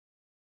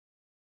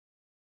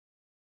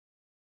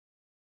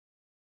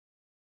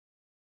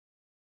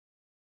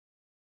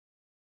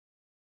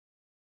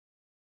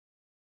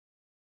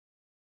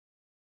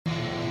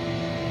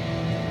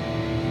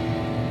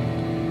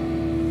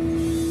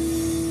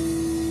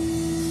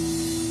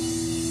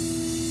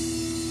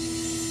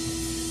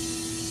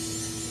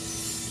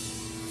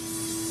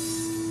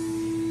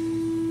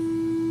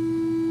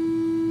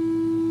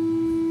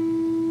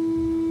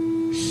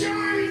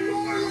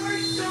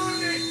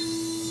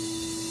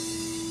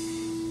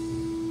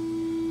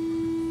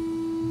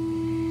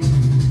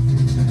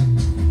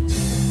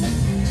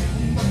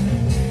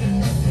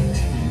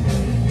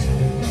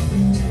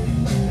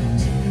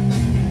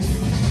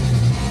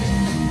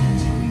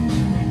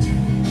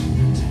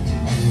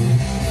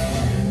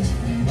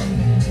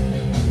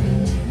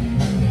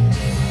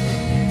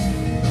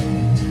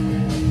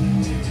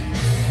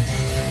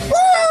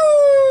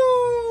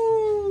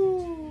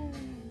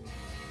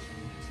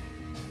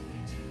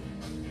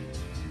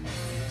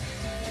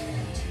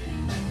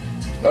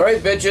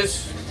Alright,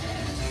 bitches.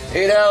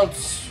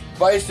 8-ounce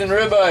bison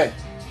ribeye.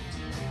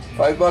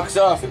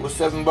 $5 off. It was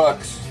 $7.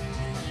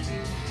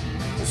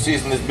 Let's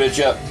season this bitch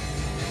up.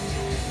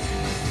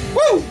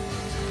 Woo!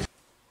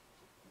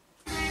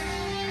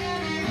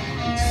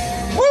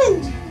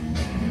 Woo!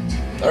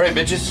 Alright,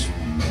 bitches.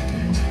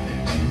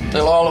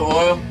 Little olive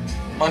oil.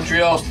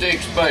 Montreal steak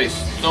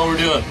spice. That's all we're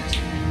doing.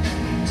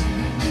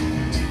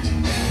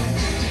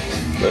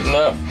 Good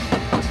enough.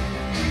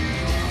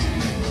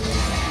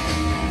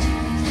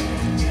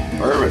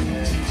 Perfect.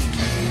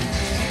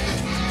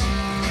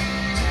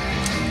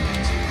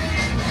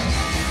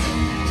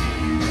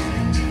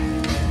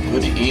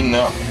 Good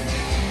enough.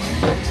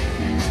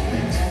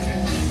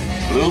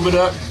 A little bit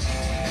up.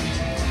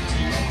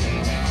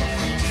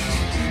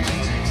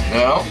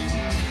 Now,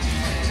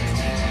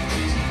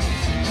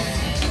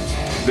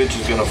 this bitch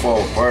is gonna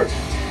fall apart,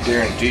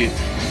 guaranteed.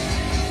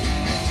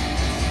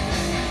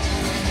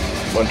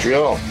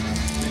 Montreal.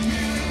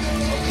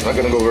 Not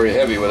gonna go very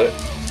heavy with it.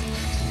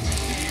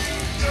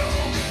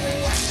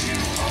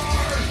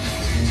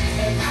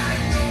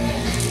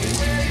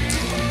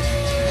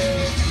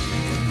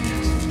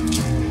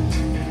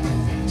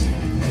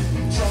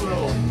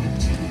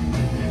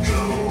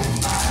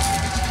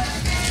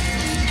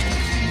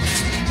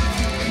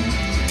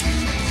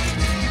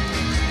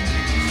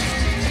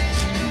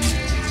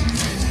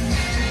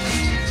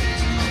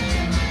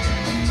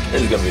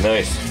 This is gonna be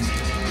nice.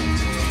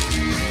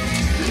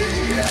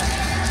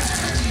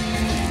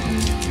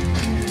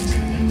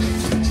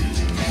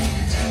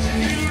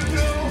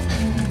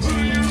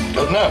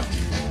 Good enough.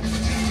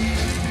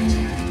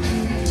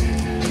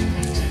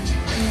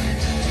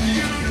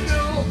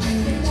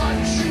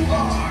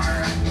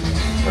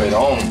 Right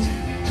on.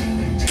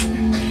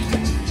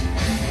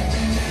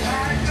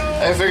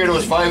 I figured it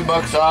was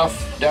 $5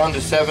 off, down to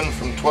 7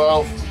 from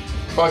 12.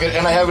 Fuck it,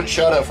 and I haven't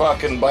shot a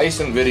fucking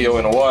bison video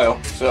in a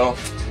while, so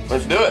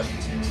let's do it.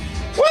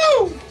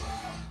 Woo!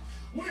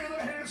 Where are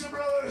the Hanson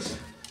brothers?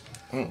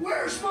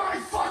 Where's my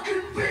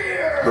fucking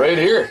beer? Right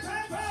here.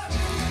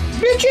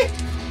 Bitchy!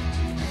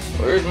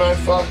 Where's my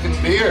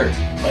fucking beer?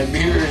 My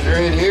beer is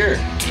right here.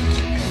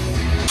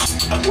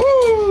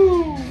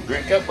 Woo!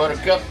 Drink up,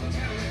 buttercup.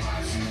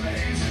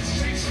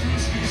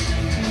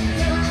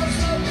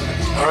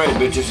 Alright,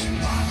 bitches.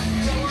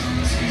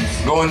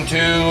 Going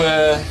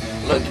to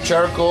let the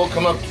charcoal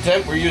come up to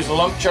temp. We're using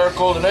lump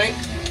charcoal tonight.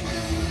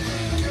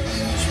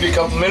 Just be a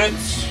couple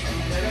minutes.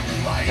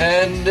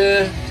 And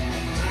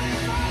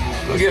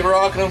we'll get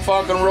rocking and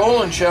fucking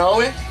rolling, shall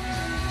we?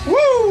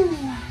 Woo!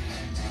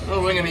 I don't know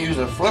if we're going to use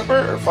a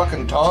flipper or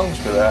fucking tongs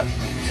for that.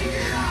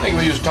 I think if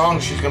we use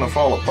tongs, she's going to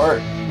fall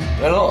apart. I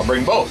don't know, I'll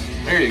bring both.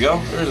 There you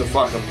go. There's a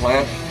fucking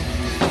plan.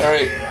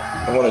 Alright,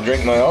 I want to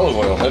drink my olive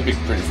oil. That'd be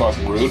pretty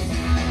fucking rude.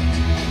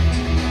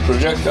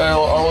 Projectile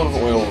olive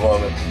oil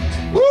vomit.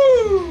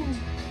 Woo!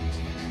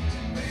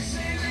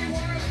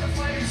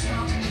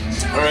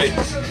 Alright.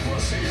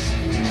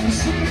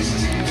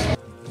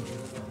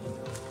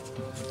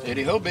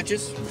 Hey ho,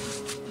 bitches.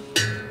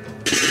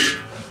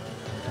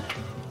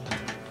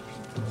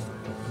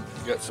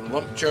 Got some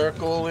lump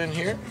charcoal in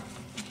here.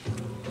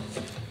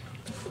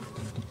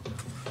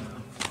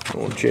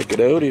 Go and check it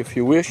out if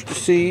you wish to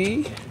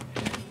see.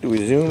 Do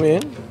we zoom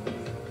in?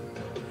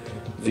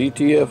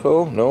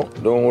 RTFO? No,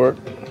 don't work.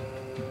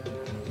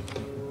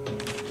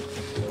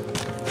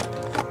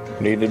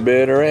 Need a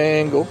better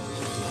angle.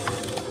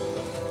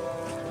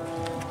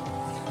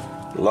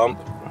 Lump.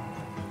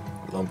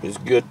 Lump is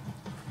good.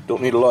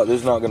 Don't need a lot. This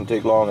is not going to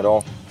take long at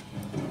all.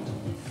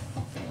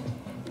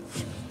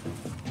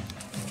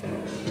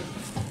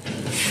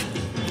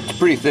 It's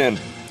pretty thin.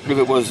 If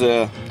it was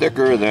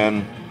thicker,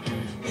 then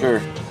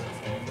sure.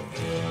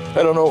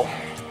 I don't know.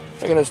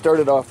 I'm going to start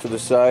it off to the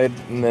side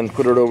and then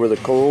put it over the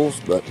coals,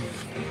 but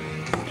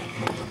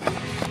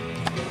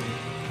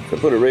I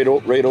put it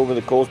right over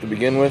the coals to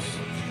begin with.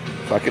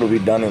 Fuck, it'll be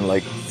done in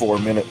like 4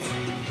 minutes.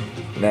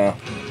 Nah.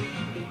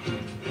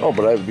 Oh,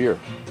 but I have beer.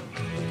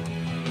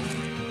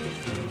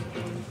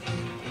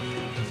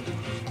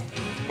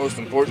 Most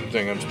important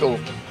thing,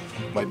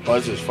 my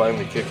buzz is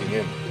finally kicking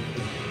in.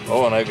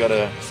 Oh, and I've got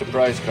a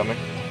surprise coming.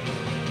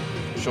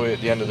 I'll show you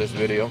at the end of this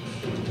video.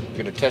 I'm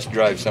going to test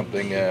drive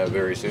something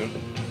very soon.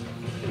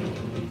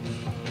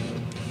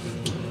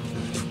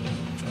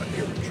 I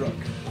hear a truck.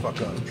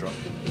 Fuck on the truck.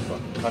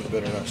 Fuck, kind of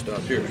better not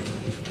stop here.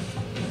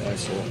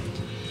 Asshole.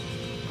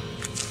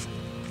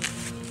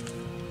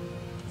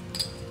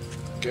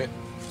 Okay,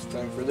 it's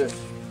time for this.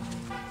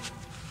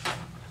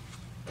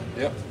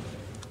 Yep.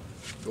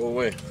 Go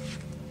away.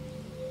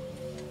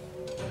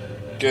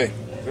 Okay,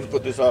 I'm going to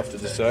put this off to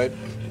the side.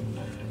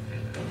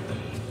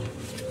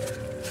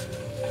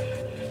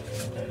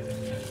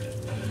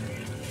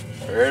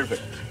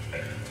 Perfect.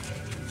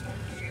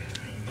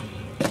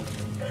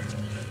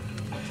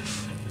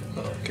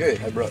 Okay,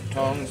 I brought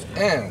tongs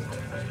and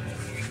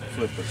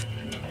flipper.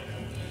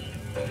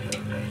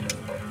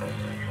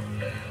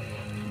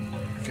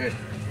 Okay,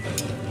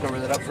 cover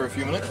that up for a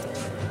few minutes.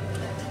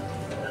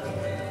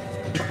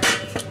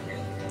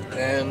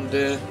 And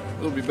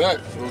we'll be back.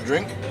 We'll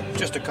drink.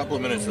 Just a couple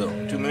of minutes though.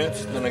 2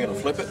 minutes, then I'm gonna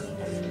flip it.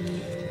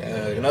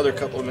 Another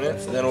couple of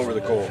minutes, then over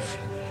the coals.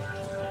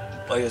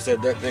 Like I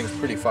said, that thing's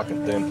pretty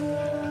fucking thin.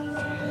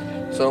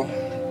 So,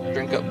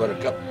 drink up,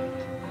 buttercup.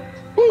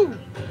 Woo!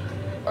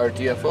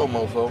 RTFO,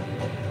 mofo.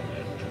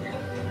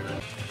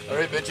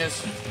 Alright,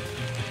 bitches.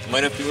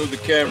 Might have to move the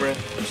camera.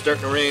 It's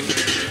starting to rain.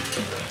 It's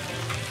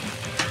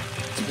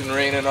been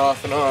raining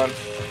off and on.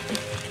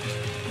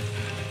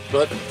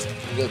 But,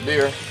 we got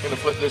beer. I'm gonna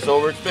flip this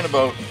over. It's been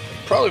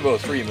probably about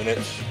 3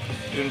 minutes.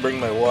 Didn't bring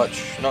my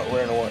watch. Not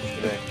wearing a watch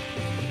today.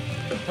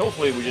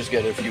 Hopefully we just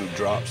get a few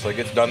drops. Like,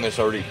 it's done this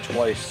already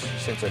twice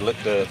since I lit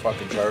the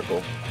fucking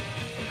charcoal.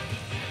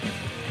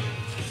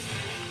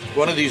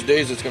 One of these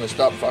days it's gonna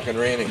stop fucking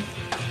raining.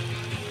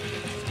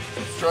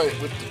 Let's try it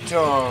with the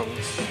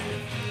tongs.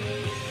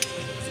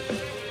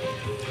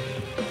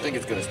 I think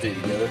it's gonna stay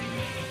together.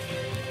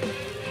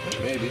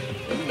 Maybe,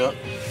 maybe not.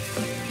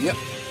 Yep.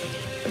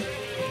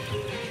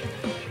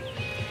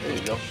 There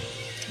you go.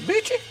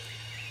 Bitchy!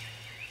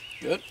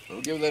 Good.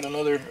 We'll give that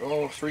another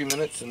 3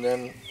 minutes and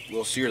then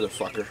we'll sear the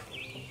fucker.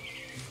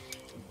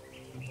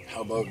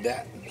 How about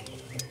that?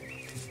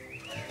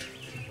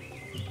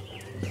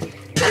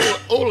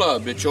 Hola,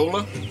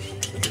 bitchola.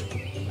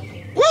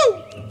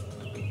 Woo!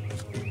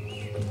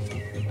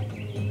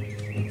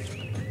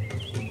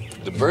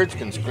 The birds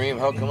can scream,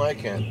 how come I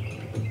can't?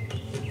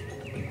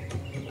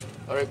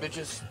 Alright,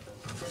 bitches.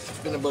 It's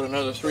been about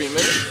another 3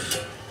 minutes.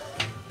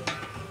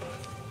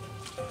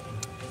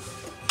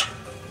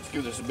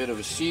 Give this a bit of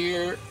a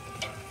sear.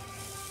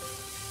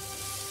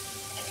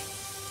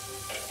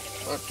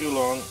 Not too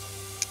long.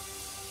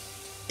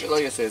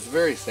 Like I said, it's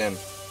very thin.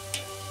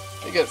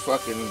 You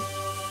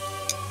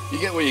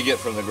get what you get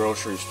from the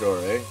grocery store,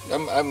 eh?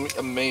 I'm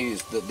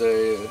amazed that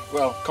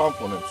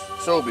compliments.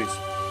 Sobeys.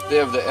 They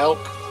have the elk.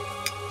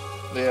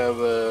 They have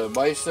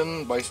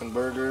bison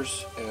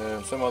burgers,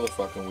 and some other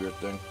fucking weird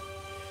thing.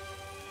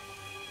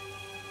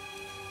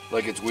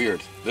 Like, it's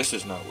weird. This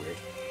is not weird.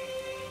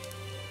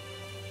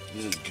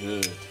 This is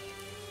good.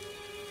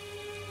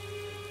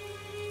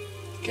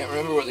 Can't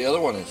remember what the other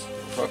one is.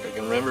 Fuck, I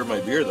can remember my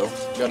beer though.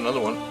 Got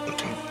another one.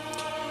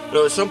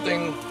 No, it's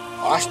something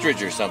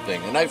ostrich or something.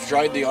 And I've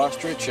tried the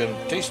ostrich and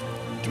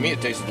to me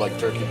it tasted like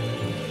turkey.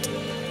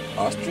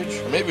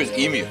 Ostrich? Or maybe it was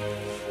emu.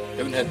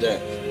 Haven't had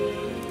that.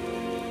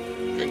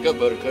 Drink up,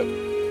 buttercup.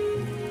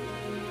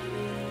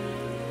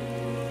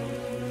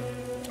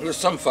 It was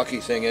some fucky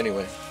thing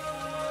anyway.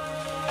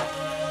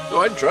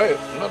 So I'd try it.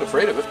 I'm not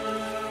afraid of it.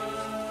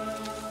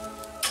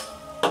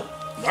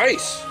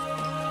 Nice!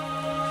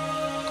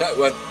 That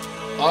went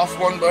off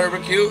one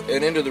barbecue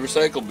and into the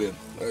recycle bin.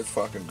 That's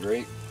fucking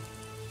great.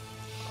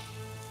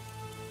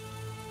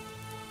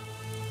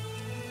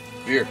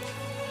 Beer.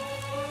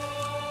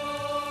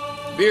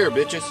 Beer,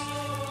 bitches.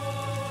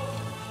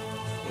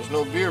 There's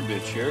no beer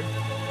bitch here.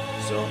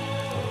 So,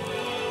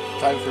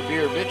 time for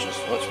beer, bitches.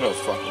 Oh, it smells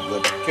fucking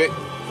good. Okay,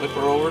 flip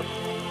her over.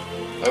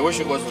 I wish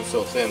it wasn't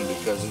so thin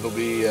because it'll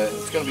be,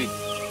 it's gonna be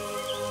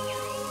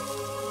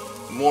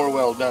more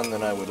well done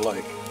than I would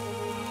like.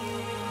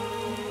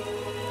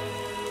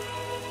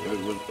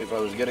 If I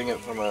was getting it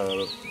from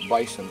a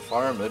bison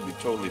farm, that'd be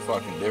totally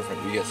fucking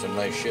different. You get some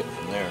nice shit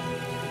from there.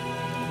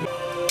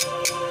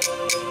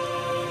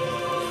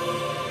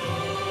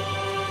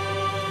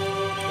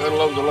 Gotta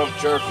love the lump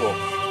charcoal.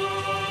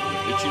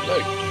 Bitchy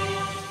like.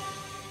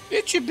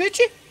 Bitchy,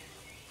 bitchy.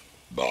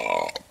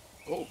 Bah.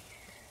 Oh.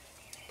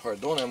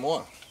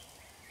 Pardonnez-moi.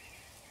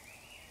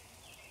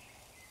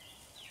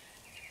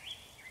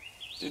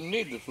 Didn't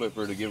need the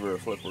flipper to give her a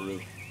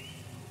flipperoo.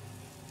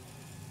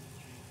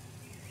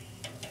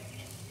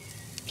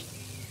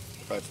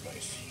 That's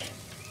nice.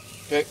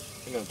 Okay,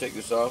 I'm gonna take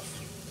this off.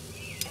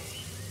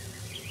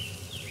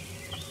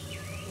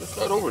 It's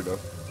not overdone.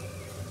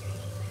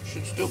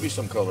 Should still be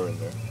some color in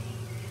there.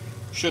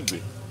 Should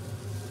be.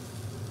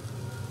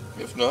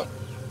 If not,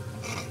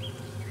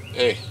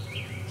 hey,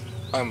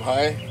 I'm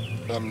high.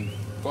 I'm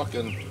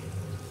fucking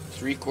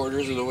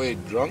 3/4 of the way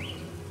drunk.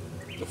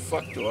 The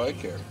fuck do I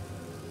care?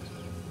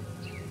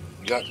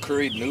 Got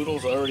curried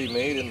noodles already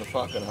made in the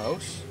fucking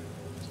house.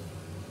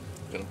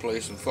 Gonna play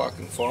some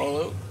fucking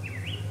Fallout.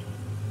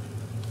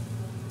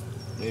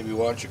 Maybe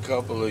watch a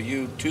couple of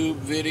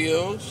YouTube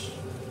videos.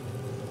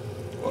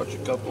 Watch a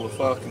couple of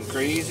fucking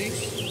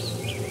crazies.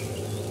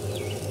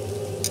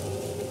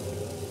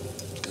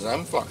 Cause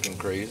I'm fucking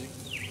crazy.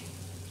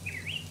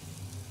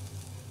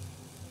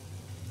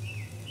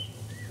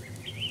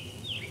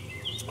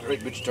 Alright,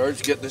 bitch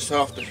tards, get this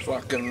off the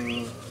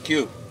fucking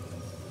cube.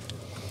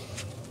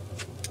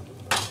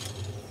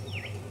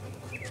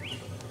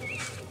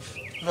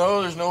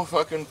 No, there's no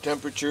fucking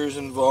temperatures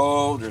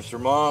involved or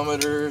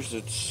thermometers.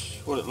 It's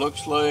what it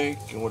looks like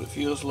and what it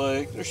feels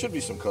like. There should be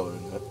some color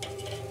in that.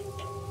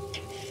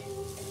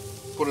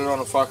 Put it on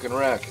a fucking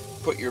rack.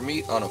 Put your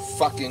meat on a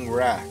fucking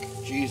rack.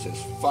 Jesus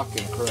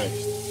fucking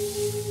Christ.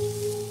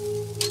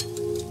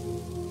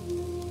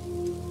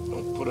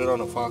 Don't put it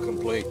on a fucking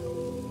plate.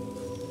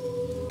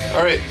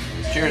 Alright,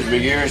 cheers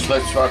big ears.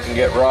 Let's fucking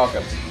get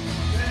rocking.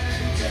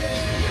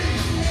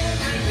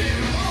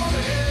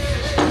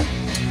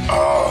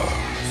 Oh,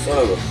 son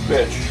of a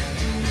bitch.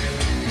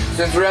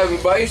 Since we're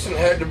having Bison,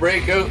 had to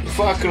break out the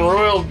fucking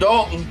Royal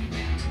Dalton.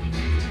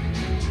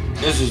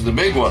 This is the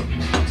big one.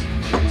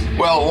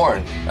 Well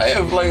worn. I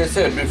have, like I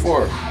said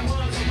before,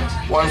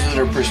 ones that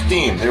are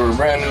pristine. They were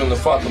brand new in the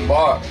fucking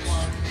box.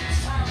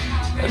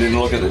 I didn't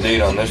look at the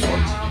date on this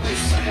one.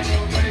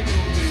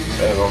 I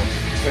don't know,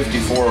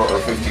 54 or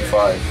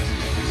 55.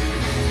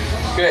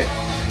 Okay,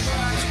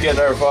 let's get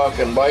our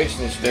fucking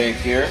Bison steak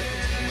here.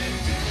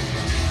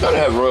 Gotta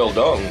have Royal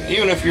Dalton.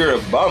 Even if you're a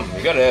bum,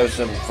 you gotta have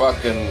some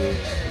fucking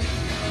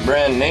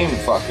brand name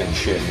fucking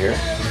shit here.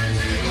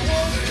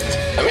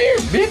 Come here,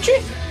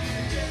 bitchy.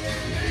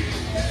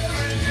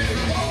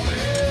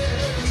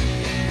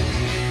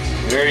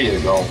 There you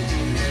go.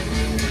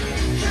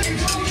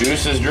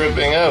 Juice is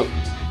dripping out.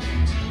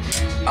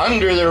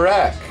 Under the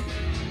rack.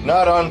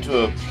 Not onto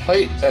a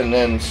plate and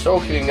then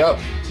soaking up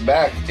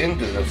back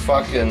into the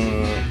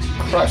fucking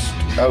crust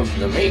of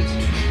the meat.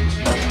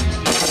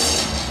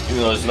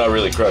 Even though it's not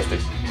really crusty.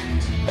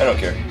 I don't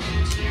care.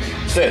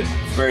 It's thin.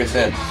 It's very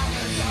thin.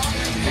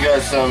 We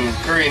got some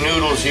curry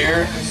noodles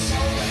here.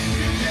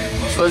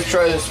 So let's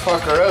try this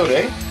fucker out,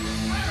 eh?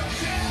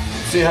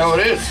 See how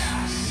it is.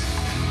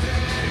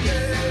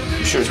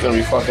 I'm sure it's gonna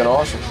be fucking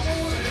awesome.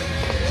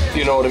 If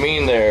you know what I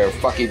mean there,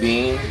 fucky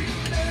bean.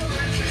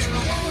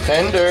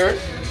 Tender.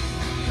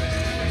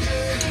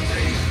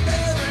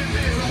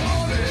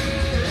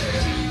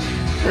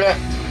 Yeah.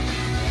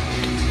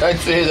 I'd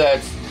say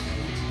that's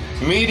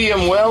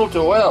medium well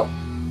to well.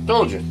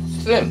 Told you,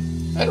 it's thin.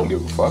 I don't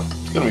give a fuck.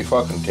 It's gonna be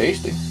fucking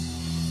tasty.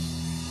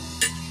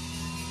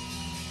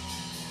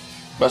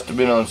 Must have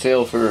been on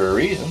sale for a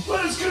reason.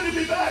 Well, it's good to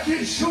be back in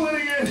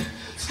Shawinigan.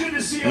 It's good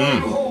to see all you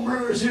home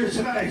brewers here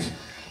tonight.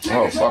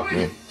 Oh, fuck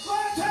me.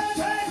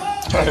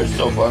 They're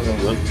so fucking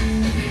good.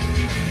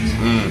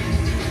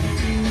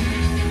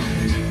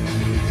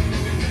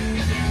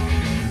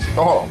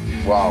 Oh,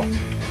 wow.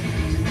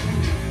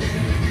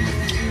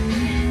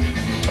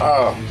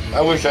 Oh,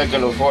 I wish I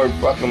could afford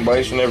fucking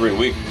Bison every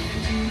week.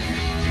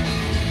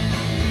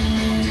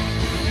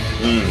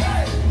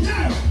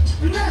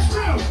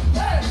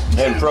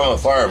 And from a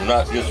farm,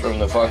 not just from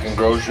the fucking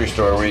grocery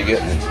store where you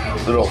get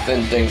little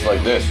thin things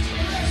like this.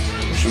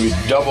 It should be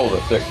double the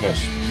thickness.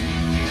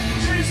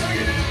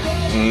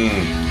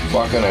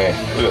 Fucking A.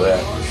 Look at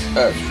that.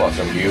 That's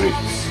fucking beauty.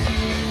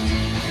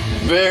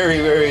 Very,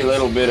 very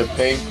little bit of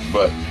pink,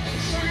 but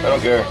I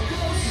don't care.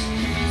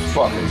 It's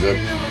fucking good.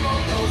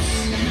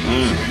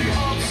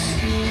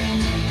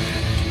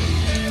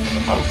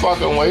 I'm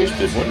fucking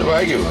wasted. When do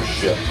I give a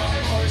shit?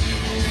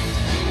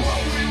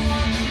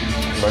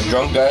 I'm a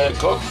drunk guy that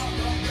cooks.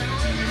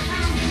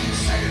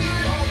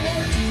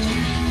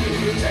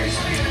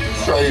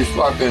 Let's try these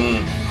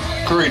fucking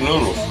curry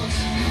noodles.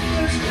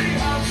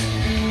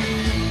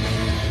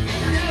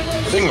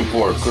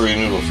 Singapore curry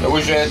noodles. I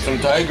wish I had some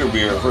tiger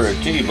beer for a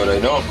tea, but I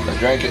don't. I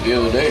drank it the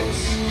other day.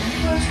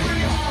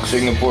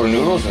 Singapore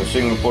noodles and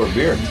Singapore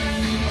beer.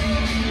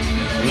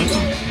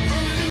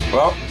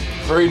 Well,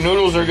 curry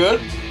noodles are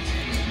good.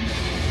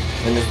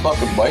 And this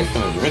fucking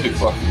Bison is really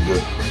fucking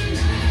good.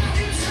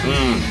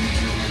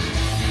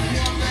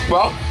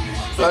 Well,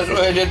 so that's what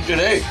I did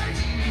today.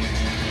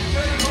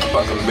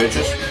 Fucking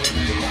bitches.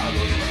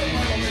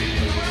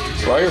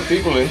 Why are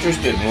people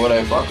interested in what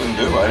I fucking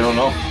do? I don't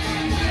know.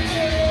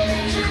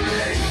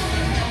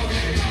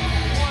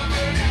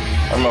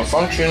 I'm a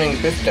functioning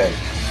fish tank.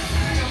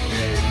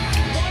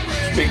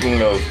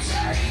 Speaking of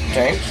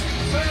tanks,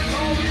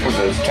 it's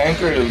a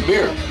tankard of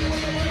beer.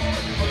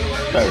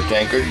 Not a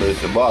tankard, but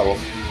it's a bottle.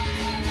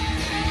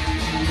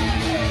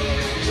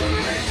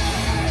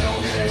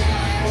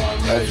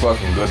 That's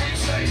fucking good.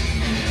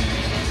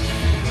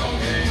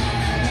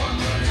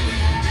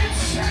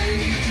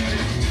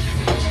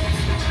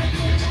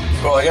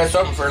 Well, I got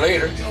something for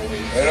later.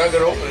 I'm not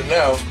gonna open it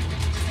now.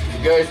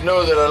 You guys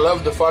know that I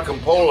love the fucking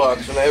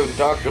Polacks, and I haven't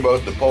talked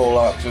about the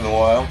Polacks in a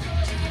while.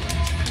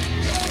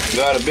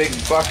 Got a big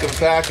fucking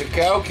pack of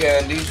cow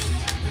candies.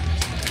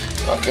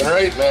 Fucking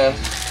right, man.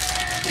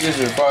 These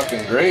are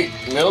fucking great.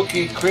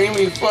 Milky,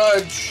 creamy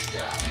fudge.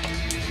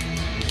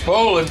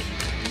 Poland.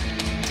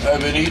 I've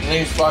been eating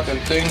these fucking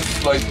things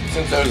like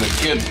since I was a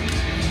kid.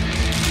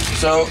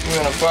 So I'm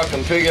gonna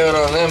fucking pig out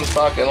on them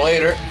fucking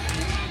later.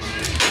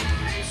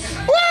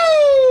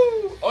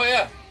 Woo! Oh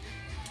yeah.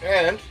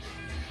 And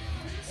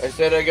I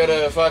said I got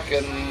a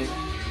fucking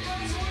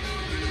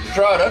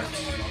product.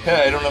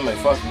 Yeah, I don't have my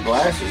fucking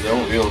glasses. I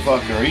won't be able to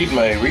fucking read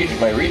my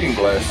reading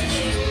glasses.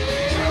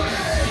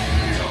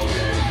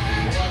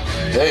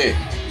 Hey,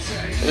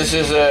 this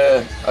is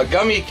a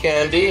gummy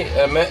candy,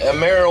 a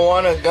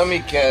marijuana gummy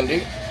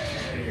candy.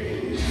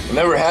 I've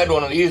never had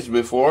one of these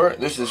before.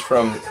 This is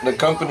from, the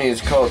company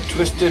is called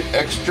Twisted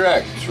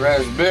Extracts.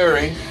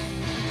 Raspberry.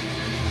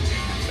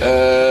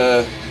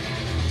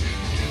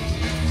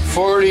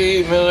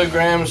 40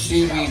 milligrams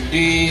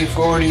CBD,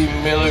 40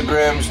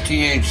 milligrams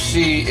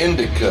THC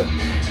indica.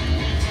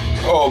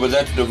 Oh, but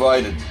that's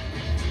divided.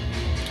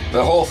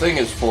 The whole thing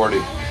is 40.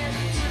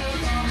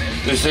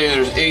 They say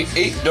there's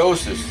eight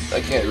doses.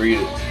 I can't read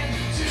it.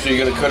 So you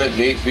gotta cut it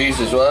into 8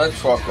 pieces. Well, that's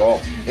fuck all.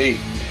 Hey,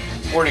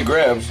 40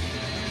 grams.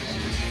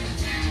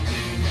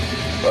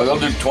 Well, I'll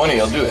do 20.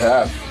 I'll do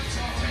half.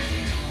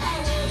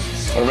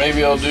 Or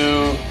maybe I'll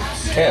do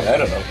 10. I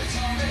don't know.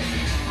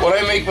 When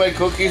I make my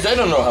cookies, I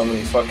don't know how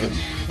many fucking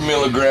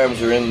milligrams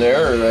are in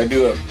there. Or I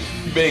do a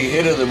big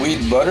hit of the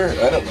wheat butter.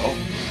 I don't know.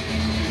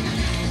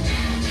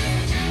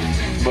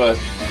 But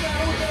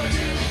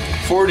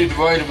 40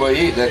 divided by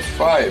 8, that's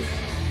 5.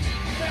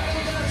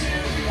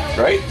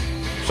 Right?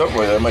 Something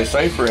like that. My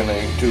ciphering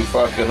ain't too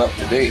fucking up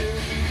to date.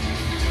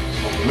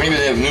 Maybe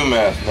they have new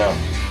math now.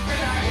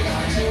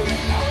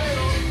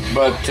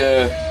 But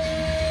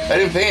I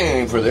didn't pay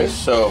anything for this,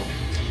 so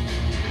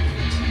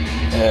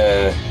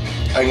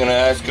I'm gonna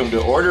ask them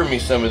to order me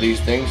some of these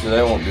things, and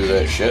I won't do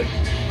that shit.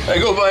 I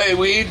go buy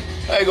weed,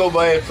 I go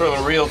buy it from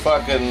a real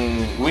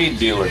fucking weed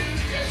dealer.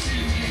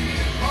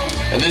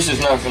 And this is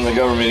not from the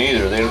government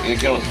either. They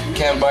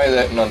can't buy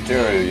that in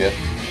Ontario yet.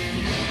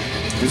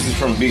 This is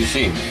from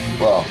BC.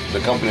 Well, the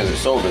company that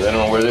sold it. I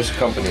don't know where this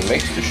company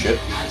makes the shit.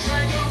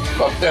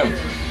 Fuck them.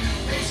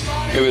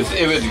 If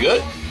it's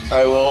good,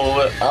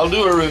 I'll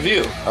do a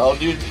review. I'll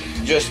do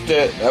just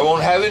I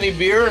won't have any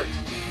beer.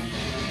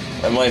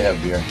 I might have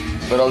beer,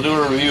 but I'll do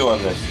a review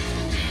on this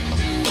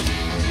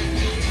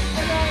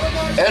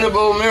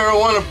edible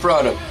marijuana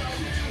product.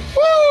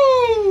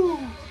 Woo!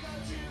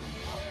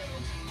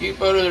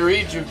 Keep out of the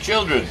reach of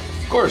children.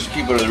 Of course,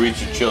 keep out of the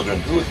reach of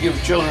children. Who would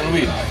give children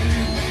weed?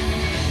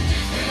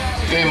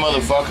 Okay,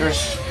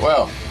 motherfuckers.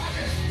 Well,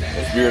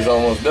 this beer's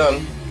almost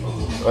done.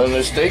 And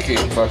this steak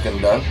ain't fucking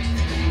done.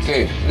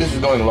 Okay, this is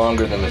going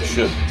longer than it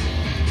should.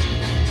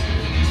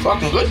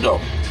 Fucking good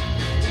though.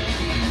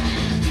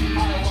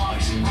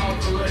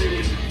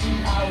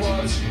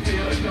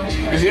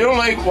 If you don't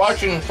like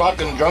watching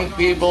fucking drunk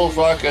people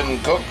fucking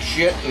cook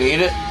shit and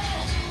eat it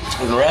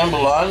and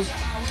ramble on,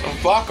 then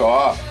fuck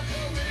off.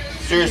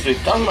 Seriously,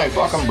 tongue my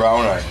fucking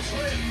brown eye.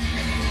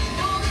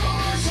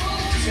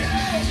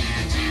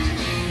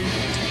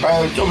 I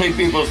have so many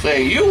people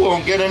say, you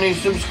won't get any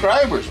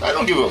subscribers. I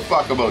don't give a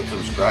fuck about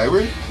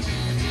subscribers.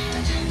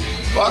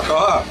 Fuck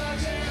off.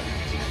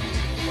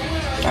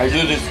 I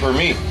do this for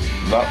me,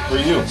 not for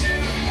you.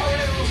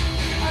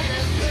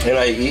 And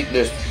I eat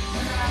this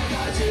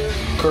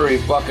curry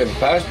fucking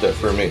pasta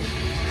for me.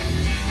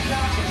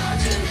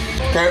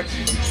 Okay.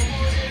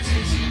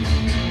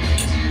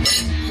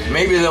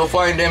 Maybe they'll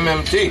find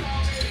MMT.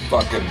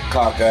 Fucking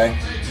cockeye.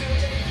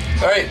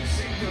 Alright.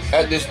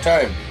 At this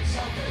time.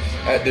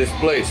 At this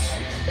place.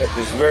 At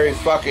this very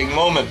fucking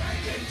moment.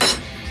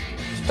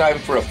 It's time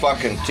for a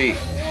fucking tea.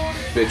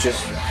 Bitches.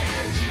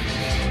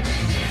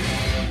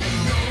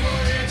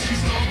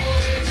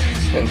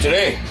 And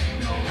today,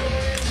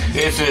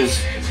 this is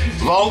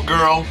Vault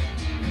Girl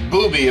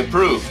Booby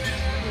approved.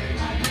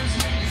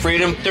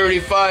 Freedom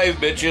 35,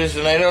 bitches,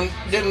 and I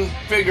didn't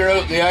figure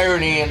out the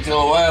irony until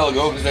a while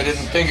ago because I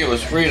didn't think it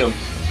was freedom.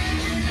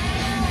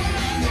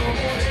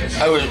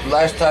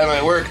 Last time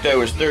I worked, I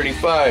was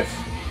 35.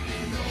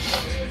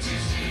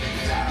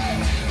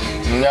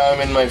 And now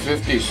I'm in my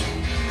 50s.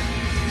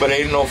 But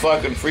ain't no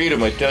fucking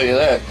freedom, I tell you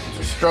that. It's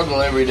a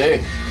struggle every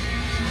day.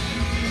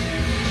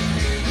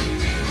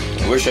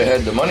 I wish I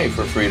had the money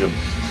for freedom.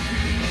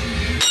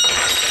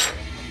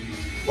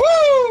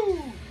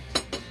 Woo!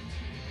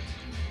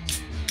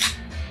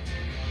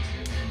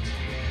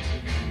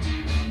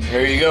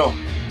 Here you go.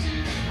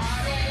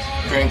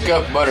 Drink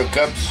up,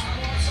 buttercups.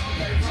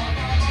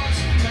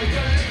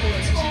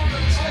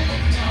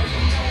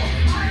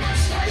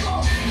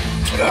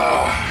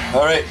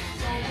 Alright.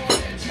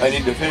 I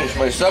need to finish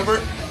my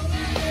supper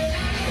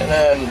and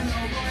then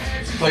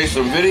play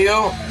some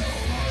video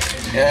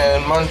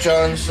and munch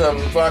on some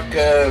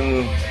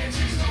fucking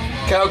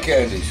cow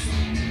candies.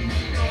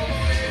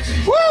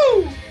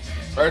 Woo!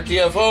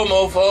 RTFO,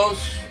 mofos.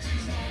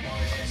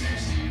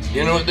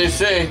 You know what they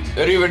say?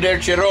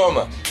 Arrivederci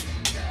Roma.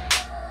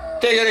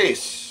 Take it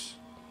easy.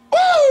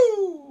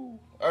 Woo!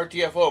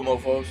 RTFO,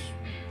 mofos.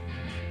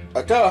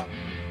 Ata.